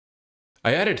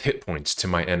I added hit points to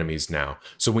my enemies now.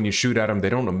 So when you shoot at them, they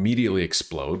don't immediately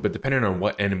explode, but depending on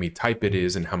what enemy type it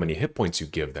is and how many hit points you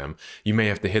give them, you may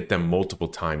have to hit them multiple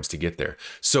times to get there.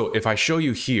 So if I show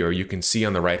you here, you can see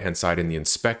on the right-hand side in the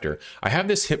inspector, I have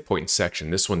this hit point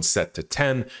section. This one's set to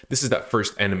 10. This is that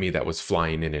first enemy that was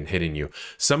flying in and hitting you.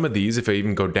 Some of these, if I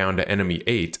even go down to enemy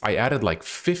 8, I added like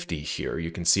 50 here.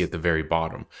 You can see at the very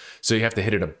bottom. So you have to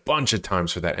hit it a bunch of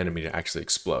times for that enemy to actually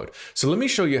explode. So let me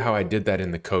show you how I did that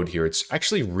in the code here. It's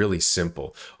actually really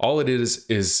simple. All it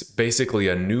is basically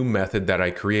a new method that I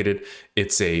created.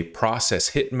 It's a process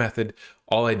hit method.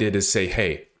 All I did is say,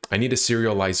 hey, I need a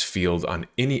serialized field on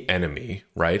any enemy,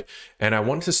 right? And I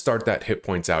want to start that hit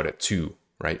points out at 2,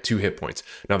 right? 2 hit points.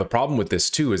 Now, the problem with this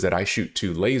too is that I shoot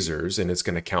 2 lasers and it's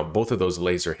going to count both of those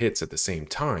laser hits at the same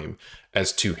time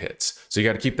as 2 hits. So you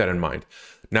got to keep that in mind.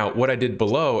 Now, what I did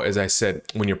below is I said,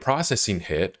 when you're processing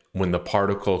hit, when the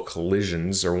particle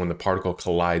collisions or when the particle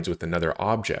collides with another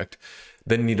object,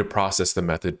 then you need to process the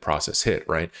method process hit,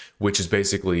 right? Which is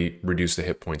basically reduce the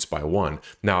hit points by 1.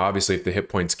 Now, obviously, if the hit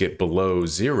points get below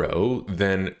 0,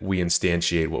 then we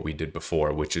instantiate what we did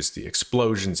before, which is the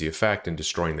explosions, the effect, and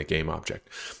destroying the game object.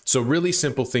 So really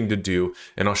simple thing to do,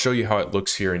 and I'll show you how it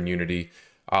looks here in Unity.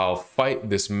 I'll fight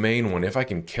this main one if I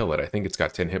can kill it. I think it's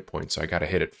got 10 hit points, so I got to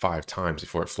hit it 5 times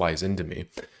before it flies into me.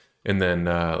 And then,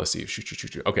 let's see,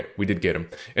 shoot. Okay, we did get him.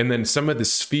 And then some of the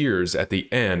spheres at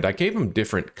the end, I gave them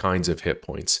different kinds of hit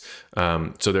points.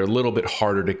 So they're a little bit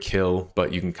harder to kill,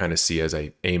 but you can kind of see as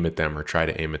I aim at them or try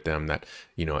to aim at them that,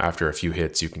 you know, after a few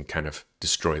hits, you can kind of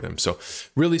destroy them. So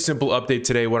really simple update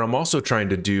today. What I'm also trying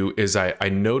to do is I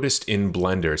noticed in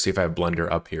Blender, see if I have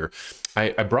Blender up here,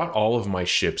 I brought all of my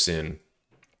ships in,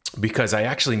 because I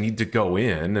actually need to go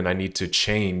in and I need to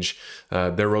change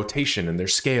their rotation and their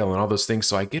scale and all those things.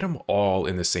 So I get them all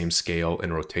in the same scale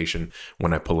and rotation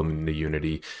when I pull them into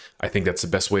Unity. I think that's the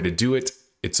best way to do it.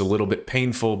 It's a little bit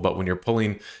painful, but when you're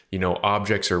pulling, you know,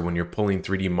 objects or when you're pulling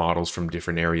 3D models from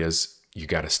different areas, you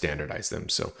got to standardize them.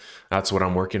 So that's what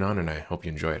I'm working on, and I hope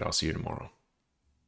you enjoy it. I'll see you tomorrow.